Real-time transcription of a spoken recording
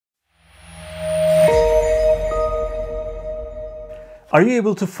Are you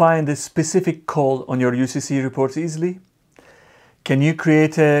able to find a specific call on your UCCE reports easily? Can you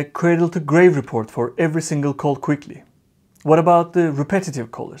create a cradle-to-grave report for every single call quickly? What about the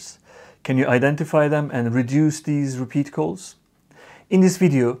repetitive callers? Can you identify them and reduce these repeat calls? In this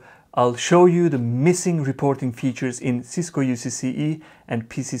video, I'll show you the missing reporting features in Cisco UCCE and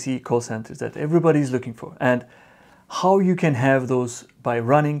PCCE call centers that everybody is looking for, and how you can have those by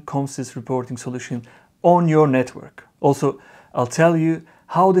running Comstice reporting solution on your network. Also, I'll tell you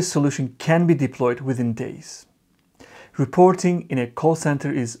how this solution can be deployed within days. Reporting in a call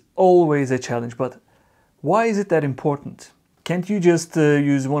center is always a challenge, but why is it that important? Can't you just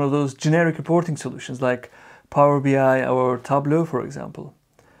use one of those generic reporting solutions like Power BI or Tableau, for example?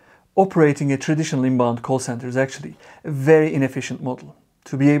 Operating a traditional inbound call center is actually a very inefficient model.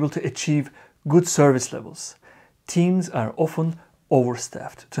 To be able to achieve good service levels, teams are often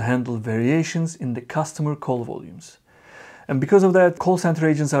overstaffed to handle variations in the customer call volumes. And because of that, call center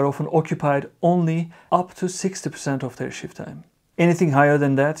agents are often occupied only up to 60% of their shift time. Anything higher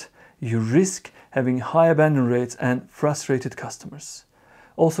than that, you risk having high abandon rates and frustrated customers.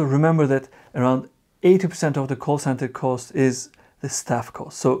 Also remember that around 80% of the call center cost is the staff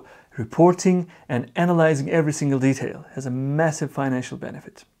cost. So reporting and analyzing every single detail has a massive financial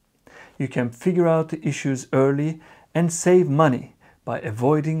benefit. You can figure out the issues early and save money by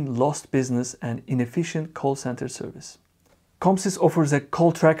avoiding lost business and inefficient call center service. Comstice offers a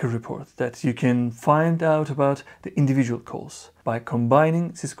call tracker report that you can find out about the individual calls by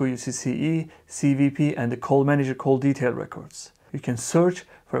combining Cisco UCCE, CVP and the call manager call detail records. You can search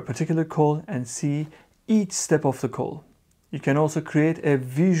for a particular call and see each step of the call. You can also create a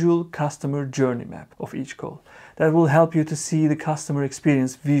visual customer journey map of each call that will help you to see the customer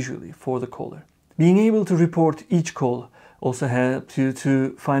experience visually for the caller. Being able to report each call also helps you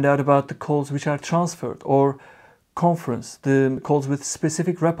to find out about the calls which are transferred or conference, the calls with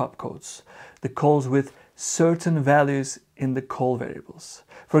specific wrap-up codes, the calls with certain values in the call variables.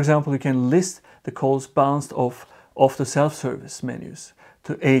 For example, you can list the calls bounced off the self-service menus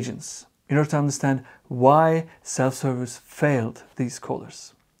to agents in order to understand why self-service failed these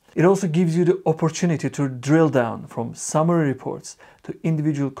callers. It also gives you the opportunity to drill down from summary reports to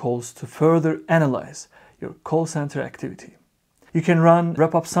individual calls to further analyze your call center activity. You can run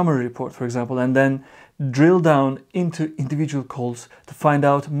wrap-up summary report, for example, and then drill down into individual calls to find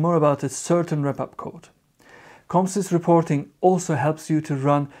out more about a certain wrap-up code. Comstice reporting also helps you to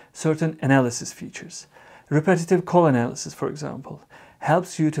run certain analysis features. Repetitive call analysis, for example,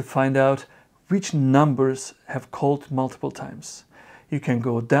 helps you to find out which numbers have called multiple times. You can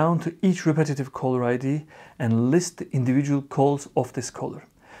go down to each repetitive caller ID and list the individual calls of this caller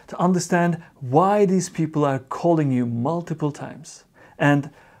to understand why these people are calling you multiple times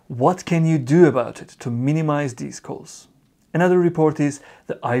and what can you do about it to minimize these calls. Another report is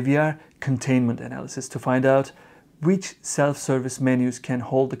the IVR Containment Analysis to find out which self-service menus can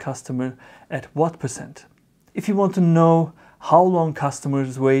hold the customer at what percent. If you want to know how long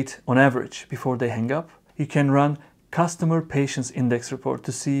customers wait on average before they hang up, you can run Customer Patience Index report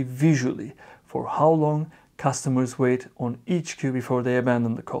to see visually for how long customers wait on each queue before they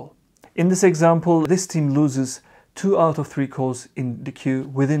abandon the call. In this example, this team loses 2 out of 3 calls in the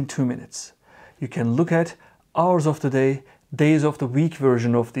queue within 2 minutes. You can look at hours of the day, days of the week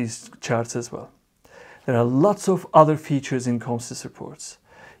version of these charts as well. There are lots of other features in Comstice reports.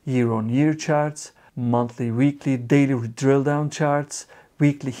 Year-on-year charts, monthly, weekly, daily drill down charts,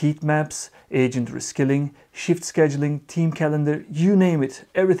 weekly heat maps, agent reskilling, shift scheduling, team calendar, you name it,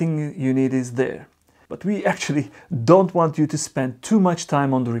 everything you need is there. But we actually don't want you to spend too much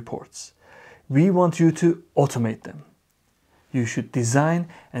time on the reports. We want you to automate them. You should design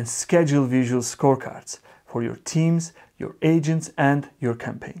and schedule visual scorecards for your teams, your agents, and your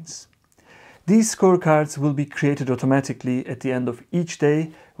campaigns. These scorecards will be created automatically at the end of each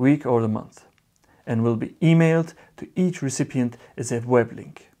day, week, or the month, and will be emailed to each recipient as a web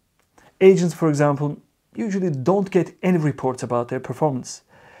link. Agents, for example, usually don't get any reports about their performance.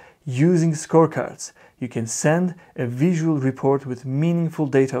 Using scorecards, you can send a visual report with meaningful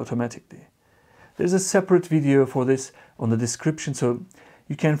data automatically. There's a separate video for this on the description, so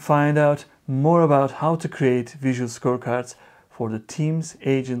you can find out more about how to create visual scorecards for the teams,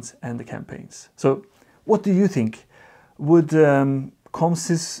 agents, and the campaigns. So, what do you think? Would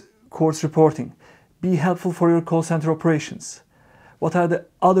Comstice Quartz reporting be helpful for your call center operations? What are the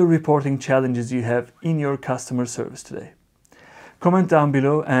other reporting challenges you have in your customer service today? Comment down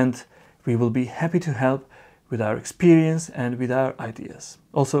below and we will be happy to help with our experience and with our ideas.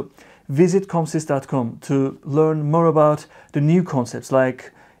 Also, visit comstice.com to learn more about the new concepts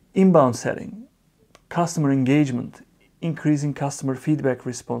like inbound selling, customer engagement, increasing customer feedback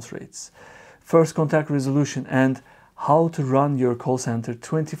response rates, first contact resolution, and how to run your call center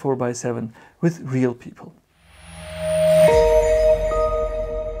 24/7 with real people.